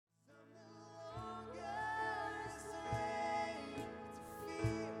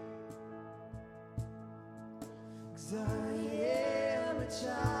'Cause I am a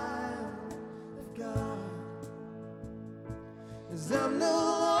child of God. 'Cause I'm no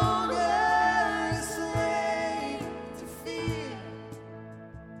longer a slave to fear.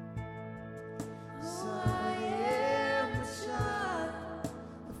 'Cause I am a child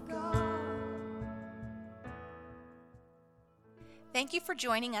of God. Thank you for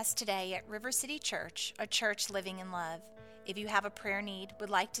joining us today at River City Church, a church living in love. If you have a prayer need, would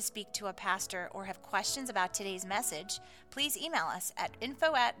like to speak to a pastor, or have questions about today's message, please email us at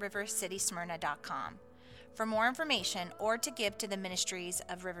info@rivercitysmyrna.com. For more information or to give to the ministries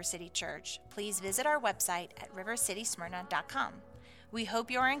of River City Church, please visit our website at rivercitysmyrna.com. We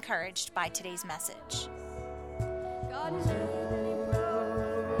hope you are encouraged by today's message. God is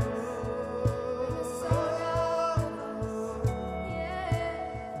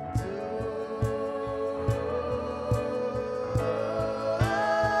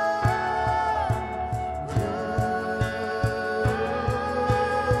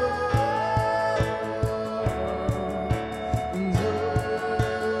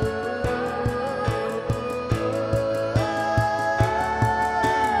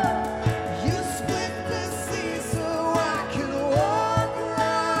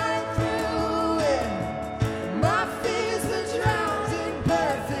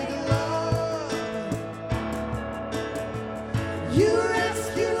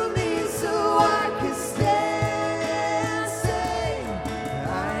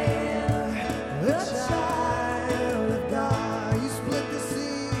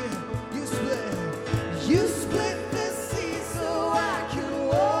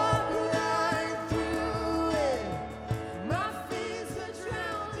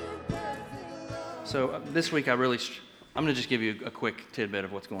So this week I'm going to just give you a quick tidbit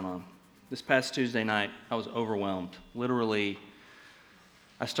of what's going on. This past Tuesday night, I was overwhelmed. Literally,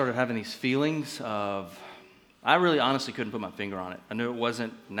 I started having these feelings of, I really honestly couldn't put my finger on it. I knew it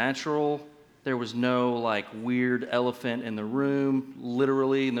wasn't natural. There was no like weird elephant in the room,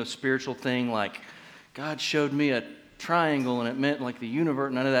 literally, no spiritual thing like God showed me a triangle and it meant like the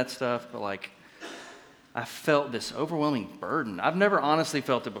universe, none of that stuff, but like I felt this overwhelming burden. I've never honestly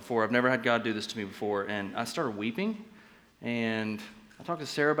felt it before. I've never had God do this to me before. And I started weeping. And I talked to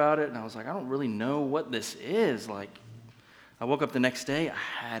Sarah about it. And I was like, I don't really know what this is. Like, I woke up the next day. I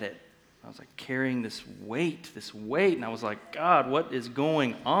had it. I was like carrying this weight. And I was like, God, what is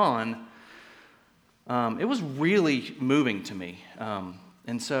going on? It was really moving to me.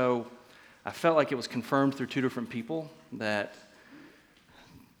 And so I felt like it was confirmed through two different people that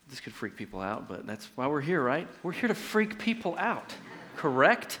this could freak people out, but that's why we're here, right? We're here to freak people out,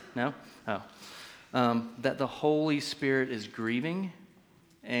 correct? No? Oh. That the Holy Spirit is grieving,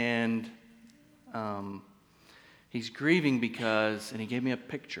 and he's grieving because, and he gave me a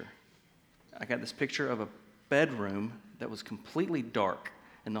picture. I got this picture of a bedroom that was completely dark,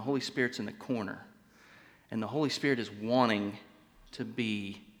 and the Holy Spirit's in the corner, and the Holy Spirit is wanting to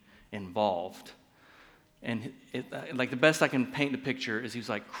be involved. And like the best I can paint the picture is he was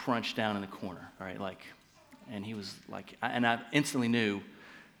like crunched down in the corner, right? Like, and he was like, and I instantly knew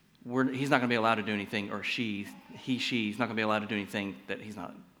he's not going to be allowed to do anything, or she's not going to be allowed to do anything that he's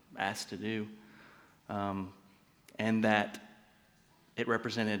not asked to do, and that it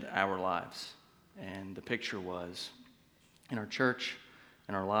represented our lives. And the picture was in our church,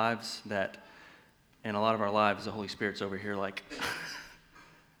 in our lives, that in a lot of our lives, the Holy Spirit's over here like,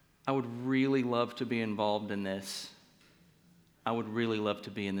 I would really love to be involved in this. I would really love to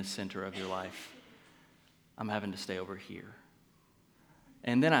be in the center of your life. I'm having to stay over here.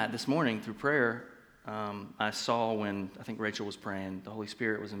 And then this morning through prayer, I saw when I think Rachel was praying, the Holy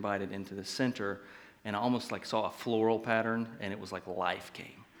Spirit was invited into the center, and I almost like saw a floral pattern, and it was like life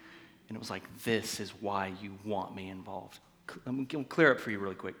came. And it was like, this is why you want me involved. Let me clear up for you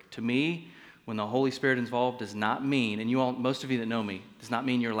really quick. To me, when the Holy Spirit is involved does not mean, and you all, most of you that know me, does not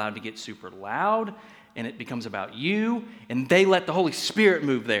mean you're allowed to get super loud and it becomes about you and they let the Holy Spirit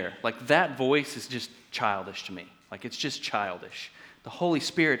move there. Like that voice is just childish to me. Like it's just childish. The Holy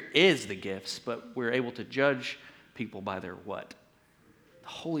Spirit is the gifts, but we're able to judge people by their what? The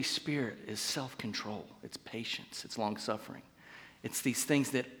Holy Spirit is self-control. It's patience. It's long-suffering. It's these things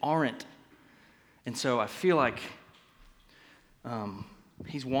that aren't. And so I feel like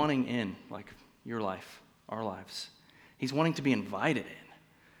he's wanting in, like your life, our lives. He's wanting to be invited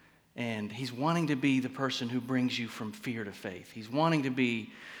in. And he's wanting to be the person who brings you from fear to faith. He's wanting to be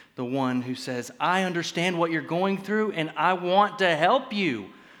the one who says, I understand what you're going through and I want to help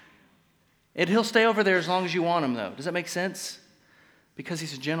you. And he'll stay over there as long as you want him, though. Does that make sense? Because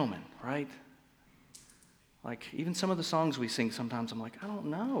he's a gentleman, right? Like, even some of the songs we sing sometimes, I'm like, I don't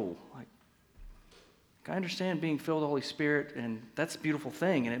know. Like, I understand being filled with the Holy Spirit, and that's a beautiful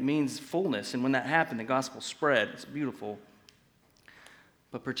thing, and it means fullness. And when that happened, the gospel spread. It's beautiful.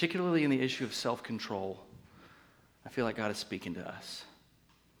 But particularly in the issue of self-control, I feel like God is speaking to us.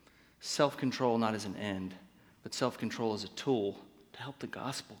 Self-control not as an end, but self-control as a tool to help the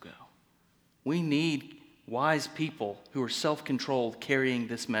gospel go. We need wise people who are self-controlled carrying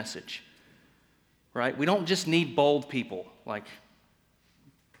this message, right? We don't just need bold people. Like,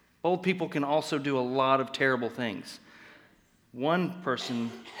 bold people can also do a lot of terrible things. One person,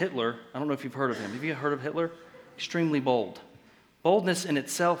 Hitler, I don't know if you've heard of him. Have you heard of Hitler? Extremely bold. Boldness in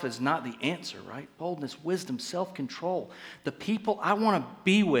itself is not the answer, right? Boldness, wisdom, self-control. The people I want to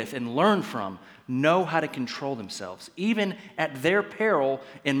be with and learn from know how to control themselves, even at their peril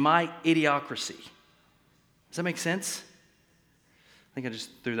in my idiocracy. Does that make sense? I think I just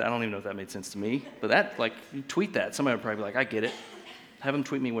threw that. I don't even know if that made sense to me. But that, like, you tweet that. Somebody would probably be like, I get it. Have them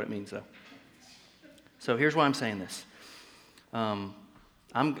tweet me what it means, though. So here's why I'm saying this. I'm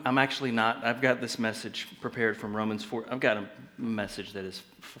actually not, I've got this message prepared from Romans 4. I've got a message that is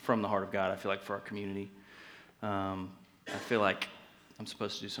from the heart of God, I feel like, for our community. I feel like I'm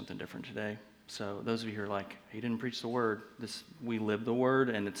supposed to do something different today. So those of you who are like, he didn't preach the word. We live the word,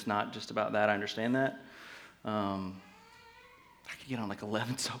 and it's not just about that. I understand that. I could get on like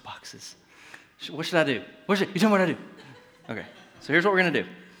 11 soapboxes. What should I do? You tell me what I do. Okay, so here's what we're going to do.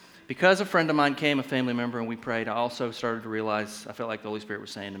 Because a friend of mine came, a family member, and we prayed, I also started to realize, I felt like the Holy Spirit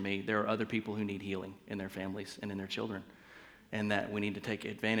was saying to me, there are other people who need healing in their families and in their children, and that we need to take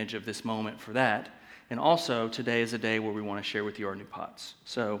advantage of this moment for that. And also, today is a day where we want to share with you our new pots.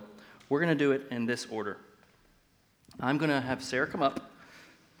 So we're going to do it in this order. I'm going to have Sarah come up.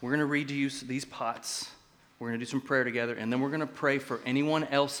 We're going to read to you these pots. We're going to do some prayer together, and then we're going to pray for anyone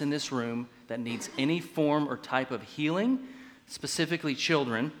else in this room that needs any form or type of healing, specifically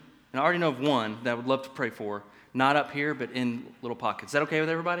children. And I already know of one that I would love to pray for, not up here, but in little pockets. Is that okay with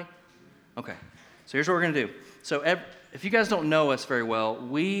everybody? Okay. So here's what we're going to do. So if you guys don't know us very well,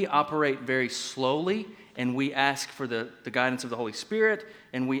 we operate very slowly, and we ask for the guidance of the Holy Spirit,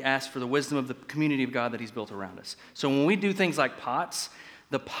 and we ask for the wisdom of the community of God that he's built around us. So when we do things like pots,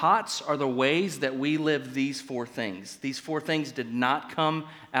 the pots are the ways that we live these 4 things. These 4 things did not come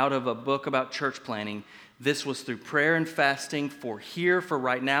out of a book about church planning. This was through prayer and fasting for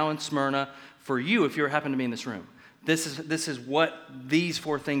right now in Smyrna, for you if you happen to be in this room. This is what these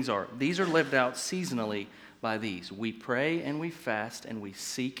 4 things are. These are lived out seasonally by these. We pray and we fast and we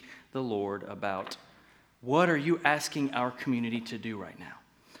seek the Lord about what are you asking our community to do right now.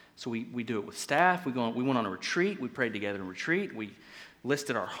 So we do it with staff. We went on a retreat. We prayed together in a retreat. We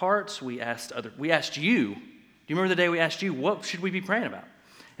listed our hearts. We asked you. Do you remember the day we asked you, what should we be praying about?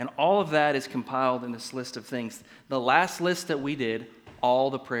 And all of that is compiled in this list of things. The last list that we did,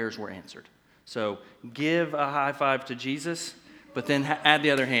 all the prayers were answered. So give a high five to Jesus, but then add the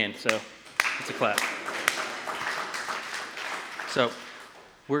other hand. So it's a clap. So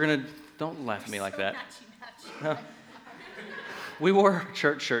we're going to, don't laugh at me like that. No. We wore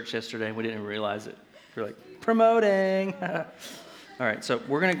church shirts yesterday, and we didn't even realize it. We're like, promoting. All right, so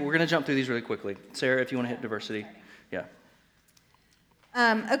we're gonna jump through these really quickly. Sarah, if you want to hit diversity. Yeah.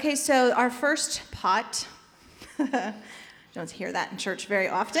 Okay, so our first pot, don't hear that in church very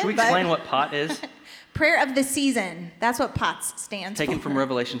often. Should we explain what pot is? Prayer of the season. That's what POTS stands for. Taken from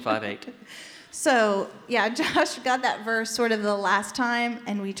Revelation 5:8. So, yeah, Josh got that verse sort of the last time,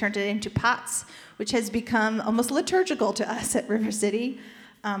 and we turned it into POTS, which has become almost liturgical to us at River City.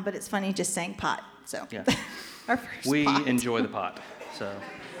 But it's funny just saying pot. So, yeah. Our first we pot. enjoy the pot. So,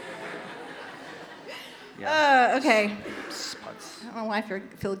 yeah. Okay. Pots. I don't know why I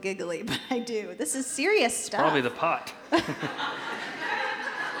feel giggly, but I do. This is serious stuff. Probably the pot.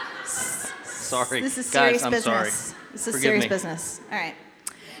 Sorry. This is serious Guys, business. I'm sorry. This is Forgive serious me. business. All right.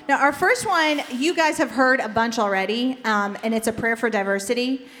 Now, our first one, you guys have heard a bunch already, and it's a prayer for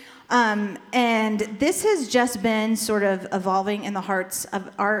diversity. And this has just been sort of evolving in the hearts of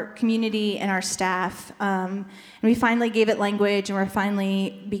our community and our staff. And we finally gave it language, and we're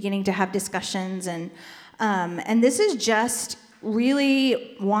finally beginning to have discussions. And this is just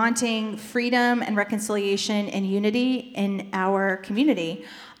really wanting freedom and reconciliation and unity in our community,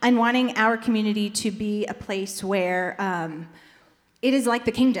 and wanting our community to be a place where it is like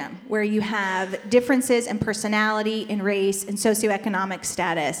the kingdom, where you have differences in personality, in race, and socioeconomic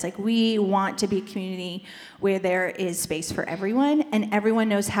status. Like, we want to be a community where there is space for everyone, and everyone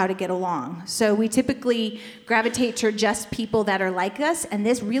knows how to get along. So we typically gravitate to just people that are like us, and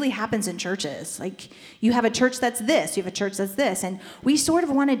this really happens in churches. Like, you have a church that's this, you have a church that's this, and we sort of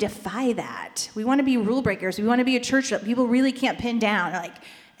want to defy that. We want to be rule breakers. We want to be a church that people really can't pin down. Like,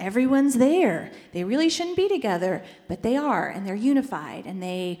 everyone's there. They really shouldn't be together, but they are, and they're unified, and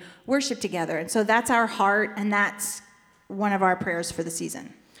they worship together. And so that's our heart, and that's one of our prayers for the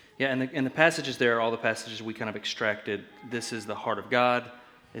season. Yeah, and the passages there are all the passages we kind of extracted. This is the heart of God.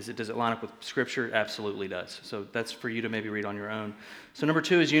 Does it line up with Scripture? It absolutely does. So that's for you to maybe read on your own. So number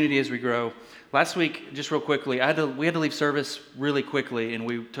 2 is unity as we grow. Last week, just real quickly, we had to leave service really quickly, and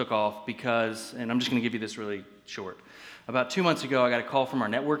we took off because, and I'm just going to give you this really short. About 2 months ago, I got a call from our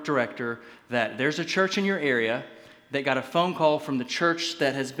network director that there's a church in your area that got a phone call from the church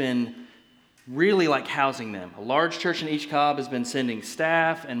that has been really like housing them. A large church in East Cobb has been sending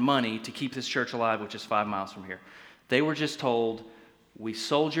staff and money to keep this church alive, which is 5 miles from here. They were just told, we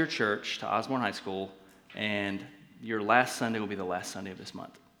sold your church to Osborne High School, and your last Sunday will be the last Sunday of this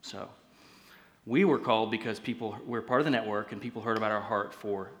month. So we were called because we're part of the network, and people heard about our heart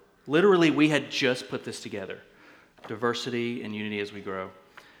for, literally, we had just put this together. Diversity and unity as we grow.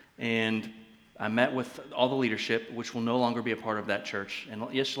 And I met with all the leadership, which will no longer be a part of that church. And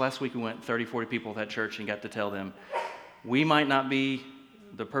yes, last week we went 30, 40 people at that church and got to tell them, we might not be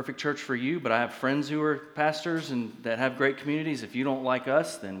the perfect church for you, but I have friends who are pastors and that have great communities. If you don't like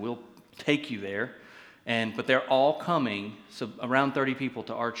us, then we'll take you there. But they're all coming, so around 30 people,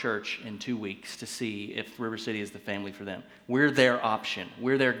 to our church in 2 weeks to see if River City is the family for them. We're their option.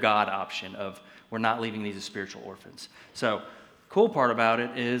 We're their God option of we're not leaving these as spiritual orphans. So cool part about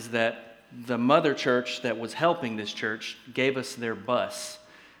it is that the mother church that was helping this church gave us their bus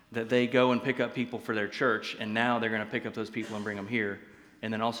that they go and pick up people for their church, and now they're going to pick up those people and bring them here,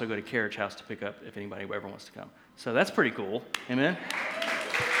 and then also go to Carriage House to pick up if anybody ever wants to come. So that's pretty cool. Amen?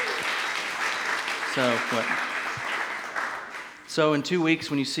 So in 2 weeks,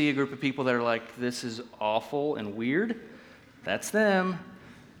 when you see a group of people that are like, this is awful and weird, that's them.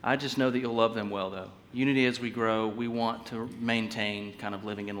 I just know that you'll love them well, though. Unity as we grow, we want to maintain kind of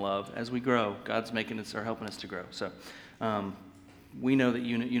living in love as we grow. God's making us or helping us to grow. So we know that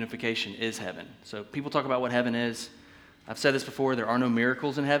unification is heaven. So people talk about what heaven is. I've said this before, there are no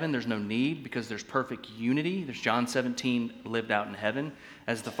miracles in heaven. There's no need because there's perfect unity. There's John 17 lived out in heaven.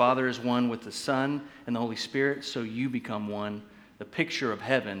 As the Father is one with the Son and the Holy Spirit, so you become one. The picture of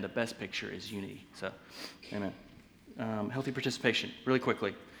heaven, the best picture is unity. So, amen. Healthy participation, really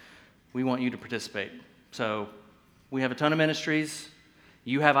quickly. We want you to participate. So we have a ton of ministries.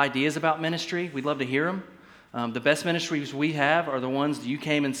 You have ideas about ministry. We'd love to hear them. The best ministries we have are the ones that you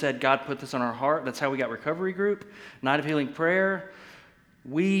came and said, God put this on our heart. That's how we got Recovery Group, Night of Healing Prayer.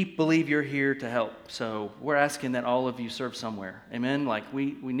 We believe you're here to help. So we're asking that all of you serve somewhere. Amen? Like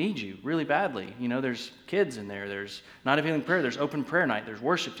we need you really badly. You know, there's kids in there. There's Night of Healing Prayer. There's Open Prayer Night. There's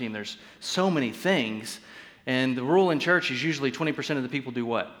worship team. There's so many things. And the rule in church is usually 20% of the people do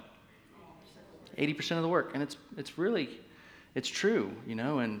what? 80% of the work. And it's true, you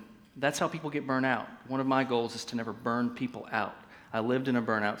know, and that's how people get burnt out. One of my goals is to never burn people out. I lived in a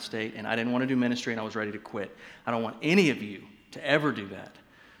burnout state, and I didn't want to do ministry, and I was ready to quit. I don't want any of you to ever do that.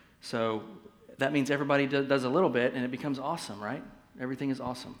 So that means everybody does a little bit, and it becomes awesome, right? Everything is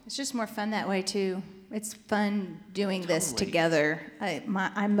awesome. It's just more fun that way, too. It's fun doing this together.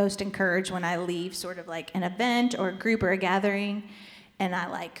 I'm most encouraged when I leave sort of like an event or a group or a gathering, and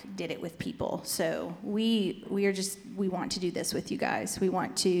I did it with people. So we want to do this with you guys. We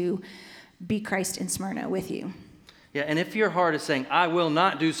want to be Christ in Smyrna with you. Yeah, and if your heart is saying, I will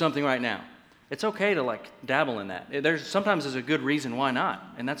not do something right now, it's okay to dabble in that. Sometimes there's a good reason why not,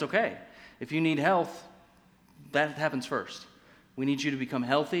 and that's okay. If you need health, that happens first. We need you to become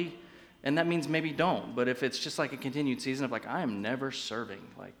healthy, and that means maybe don't. But if it's just a continued season of I am never serving,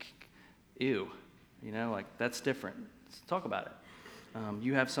 ew, that's different. Let's talk about it.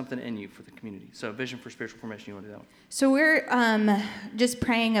 You have something in you for the community. So vision for spiritual formation, you want to do that one? So we're just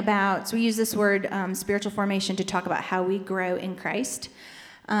praying about, so we use this word spiritual formation to talk about how we grow in Christ.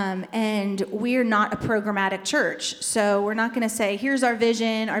 And we're not a programmatic church. So we're not going to say, here's our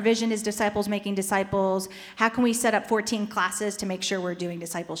vision. Our vision is disciples making disciples. How can we set up 14 classes to make sure we're doing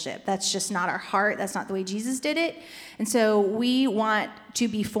discipleship? That's just not our heart. That's not the way Jesus did it. And so we want to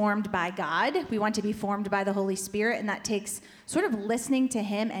be formed by God. We want to be formed by the Holy Spirit. And that takes sort of listening to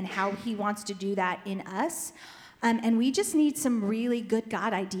him and how he wants to do that in us. And we just need some really good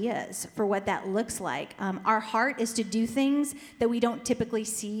God ideas for what that looks like. Our heart is to do things that we don't typically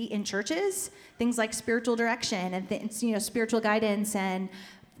see in churches, things like spiritual direction and spiritual guidance and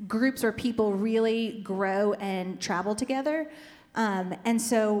groups where people really grow and travel together. And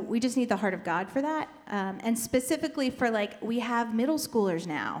so we just need the heart of God for that. And specifically for we have middle schoolers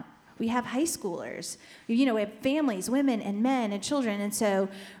now. We have high schoolers, we have families, women and men and children. And so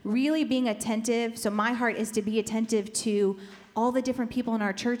really being attentive. So my heart is to be attentive to all the different people in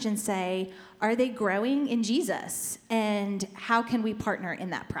our church and say, are they growing in Jesus? And how can we partner in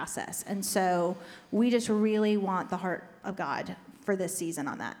that process? And so we just really want the heart of God for this season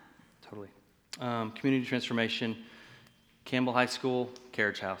on that. Totally. Community transformation, Campbell High School,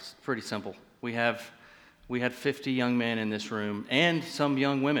 Carriage House. Pretty simple. We had 50 young men in this room and some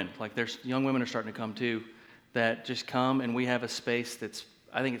young women. Like there's young women are starting to come too, that just come, and we have a space that's,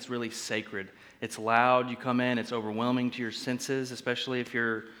 I think it's really sacred. It's loud. You come in, it's overwhelming to your senses, especially if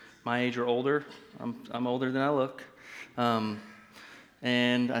you're my age or older. I'm older than I look,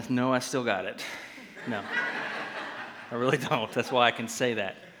 and I know I still got it. No, I really don't. That's why I can say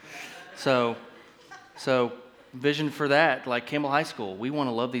that. So vision for that, like Campbell High School, we want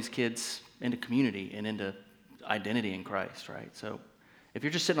to love these kids into community and into identity in Christ, right? So if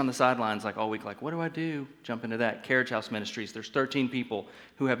you're just sitting on the sidelines like all week, like, what do I do? Jump into that. Carriage House Ministries, there's 13 people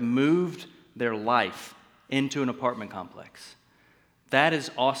who have moved their life into an apartment complex. That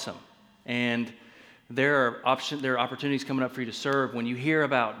is awesome. And there are opportunities coming up for you to serve. When you hear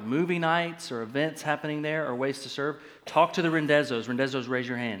about movie nights or events happening there or ways to serve, talk to the Rendezos. Rendezos, raise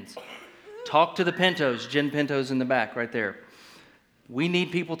your hands. Talk to the Pintos. Jen Pinto's in the back right there. We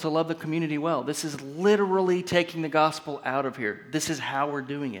need people to love the community well. This is literally taking the gospel out of here. This is how we're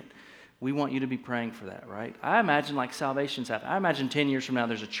doing it. We want you to be praying for that, right? I imagine like salvation's happening. I imagine 10 years from now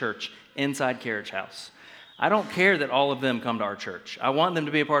there's a church inside Carriage House. I don't care that all of them come to our church. I want them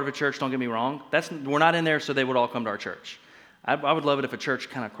to be a part of a church, don't get me wrong. We're not in there so they would all come to our church. I would love it if a church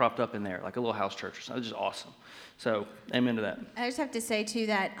kind of cropped up in there, like a little house church or something. It's just awesome. So, amen to that. I just have to say, too,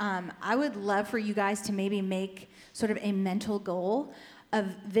 that I would love for you guys to maybe make sort of a mental goal of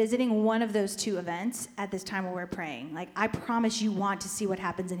visiting one of those two events at this time where we're praying. Like, I promise you want to see what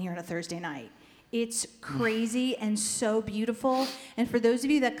happens in here on a Thursday night. It's crazy and so beautiful. And for those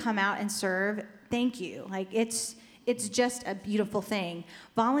of you that come out and serve, thank you. Like, it's just a beautiful thing.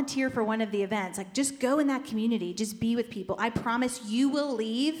 Volunteer for one of the events. Like, just go in that community. Just be with people. I promise you will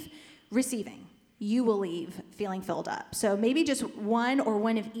leave receiving. You will leave feeling filled up. So maybe just one or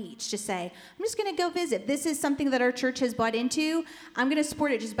one of each. Just say, I'm just going to go visit. This is something that our church has bought into. I'm going to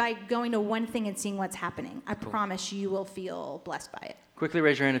support it just by going to one thing and seeing what's happening. I promise you will feel blessed by it. Quickly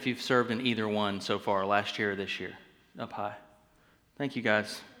raise your hand if you've served in either one so far, last year or this year. Up high. Thank you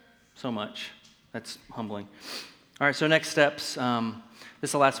guys so much. That's humbling. All right, so next steps. This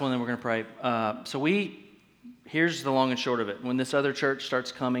is the last one, then we're going to pray. Here's the long and short of it. When this other church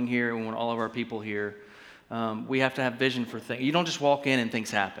starts coming here, and when all of our people here, we have to have vision for things. You don't just walk in and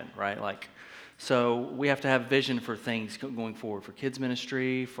things happen, right? So we have to have vision for things going forward, for kids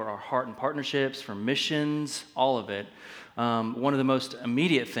ministry, for our heart and partnerships, for missions, all of it. One of the most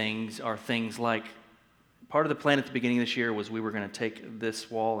immediate things are things like, part of the plan at the beginning of this year was we were going to take this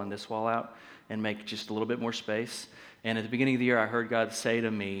wall and this wall out and make just a little bit more space. And at the beginning of the year, I heard God say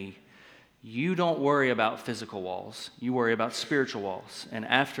to me, you don't worry about physical walls. You worry about spiritual walls. And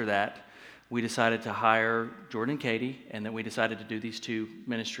after that, we decided to hire Jordan and Katie, and then we decided to do these two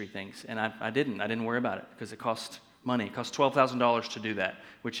ministry things. And I didn't worry about it because it cost money. It cost $12,000 to do that,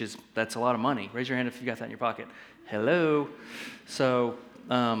 that's a lot of money. Raise your hand if you got that in your pocket. Hello. So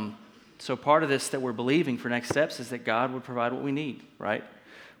part of this that we're believing for next steps is that God would provide what we need, right?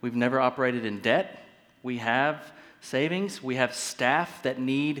 We've never operated in debt. We have savings. We have staff that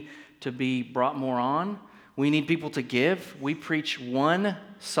need to be brought more on. We need people to give. We preach one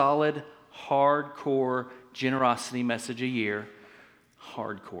solid, hardcore generosity message a year.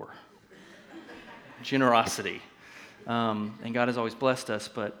 Hardcore. Generosity. And God has always blessed us,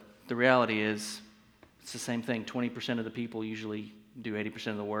 but the reality is it's the same thing. 20% of the people usually do 80%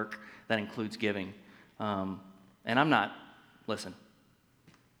 of the work. That includes giving. And listen,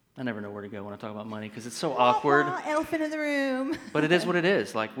 I never know where to go when I talk about money because it's so awkward. Elephant in the room. But it is what it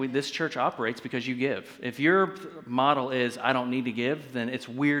is. This church operates because you give. If your model is, I don't need to give, then it's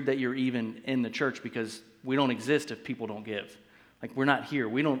weird that you're even in the church because we don't exist if people don't give. We're not here.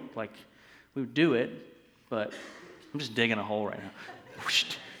 We would do it, but I'm just digging a hole right now.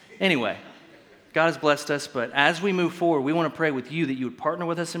 Anyway, God has blessed us, but as we move forward, we want to pray with you that you would partner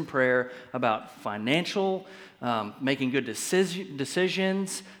with us in prayer about financial, making good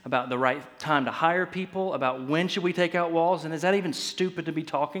decisions, about the right time to hire people, about when should we take out walls, and is that even stupid to be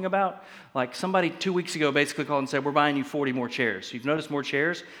talking about? Somebody 2 weeks ago basically called and said, we're buying you 40 more chairs. You've noticed more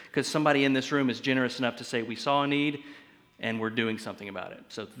chairs? Because somebody in this room is generous enough to say, we saw a need, and we're doing something about it.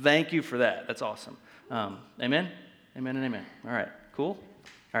 So thank you for that. That's awesome. Amen? Amen and amen. All right, cool?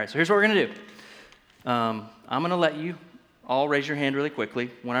 All right, so here's what we're going to do. I'm going to let you all raise your hand really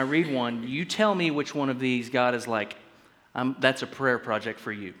quickly. When I read one, you tell me which one of these God is that's a prayer project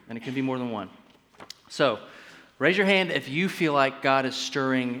for you. And it can be more than one. So Raise your hand if you feel like God is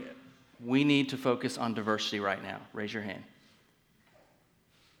stirring. We need to focus on diversity right now. Raise your hand.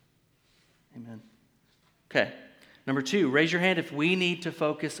 Amen. Okay. Number 2, raise your hand if we need to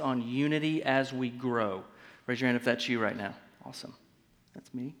focus on unity as we grow. Raise your hand if that's you right now. Awesome.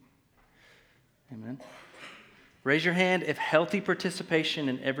 That's me. Amen. Raise your hand if healthy participation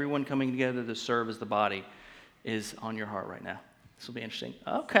in everyone coming together to serve as the body is on your heart right now. This will be interesting.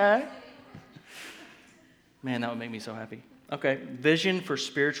 Okay. Man, that would make me so happy. Okay. Vision for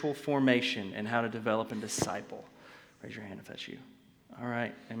spiritual formation and how to develop and disciple. Raise your hand if that's you. All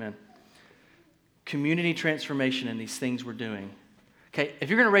right. Amen. Community transformation in these things we're doing. Okay, if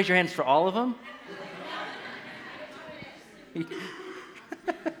you're going to raise your hands for all of them.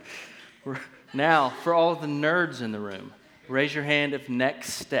 Now, for all of the nerds in the room, raise your hand if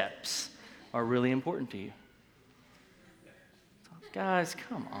next steps are really important to you. Guys,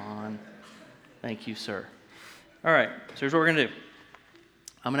 come on. Thank you, sir. All right, so here's what we're going to do.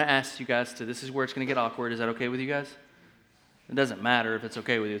 I'm going to ask you guys to, this is where it's going to get awkward. Is that okay with you guys? It doesn't matter if it's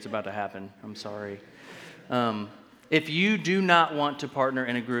okay with you. It's about to happen. I'm sorry. If you do not want to partner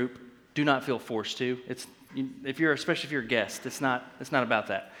in a group, do not feel forced to. Especially if you're a guest, it's not about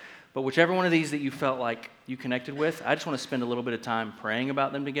that. But whichever one of these that you felt like you connected with, I just want to spend a little bit of time praying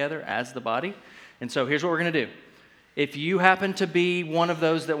about them together as the body. And so here's what we're going to do. If you happen to be one of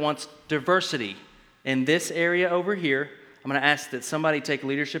those that wants diversity in this area over here, I'm going to ask that somebody take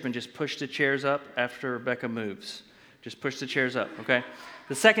leadership and just push the chairs up after Rebecca moves. Just push the chairs up, okay?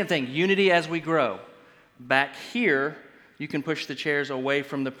 The second thing, unity as we grow. Back here, you can push the chairs away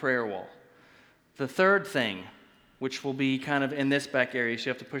from the prayer wall. The third thing, which will be kind of in this back area, so you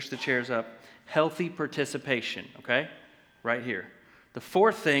have to push the chairs up, healthy participation, okay? Right here. The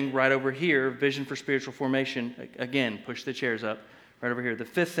fourth thing, right over here, vision for spiritual formation, again, push the chairs up, right over here. The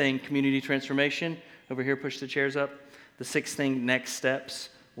fifth thing, community transformation, over here, push the chairs up. The sixth thing, next steps,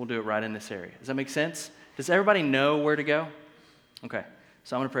 we'll do it right in this area. Does that make sense? Does everybody know where to go? Okay,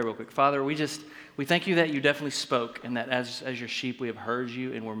 so I'm going to pray real quick. Father, we thank you that you definitely spoke and that as your sheep we have heard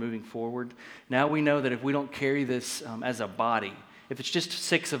you and we're moving forward. Now we know that if we don't carry this as a body, if it's just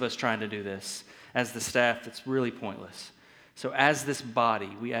 6 of us trying to do this as the staff, it's really pointless. So as this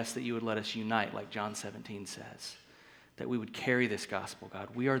body, we ask that you would let us unite like John 17 says, that we would carry this gospel, God.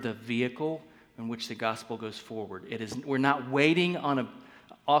 We are the vehicle in which the gospel goes forward. We're not waiting on an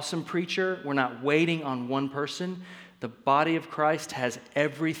awesome preacher. We're not waiting on one person. The body of Christ has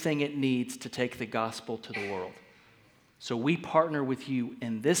everything it needs to take the gospel to the world. So we partner with you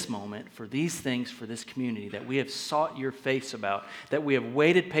in this moment for these things, for this community that we have sought your face about, that we have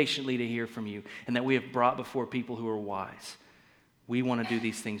waited patiently to hear from you, and that we have brought before people who are wise. We want to do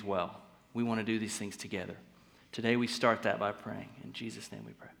these things well. We want to do these things together. Today we start that by praying. In Jesus' name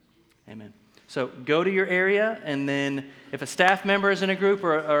we pray. Amen. So go to your area, and then if a staff member is in a group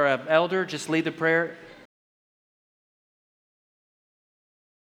or an elder, just lead the prayer.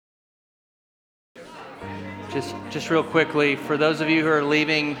 Just real quickly, for those of you who are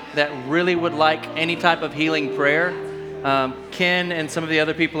leaving that really would like any type of healing prayer, Ken and some of the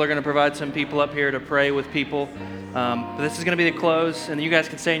other people are going to provide some people up here to pray with people. But this is going to be the close, and you guys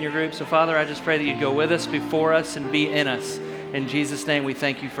can stay in your group. So, Father, I just pray that you'd go with us, before us, and be in us. In Jesus' name, we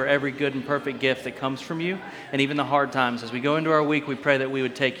thank you for every good and perfect gift that comes from you, and even the hard times. As we go into our week, we pray that we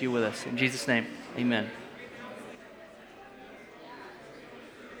would take you with us. In Jesus' name, amen.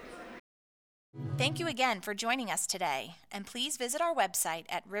 Thank you again for joining us today, and please visit our website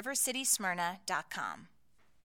at rivercitysmyrna.com.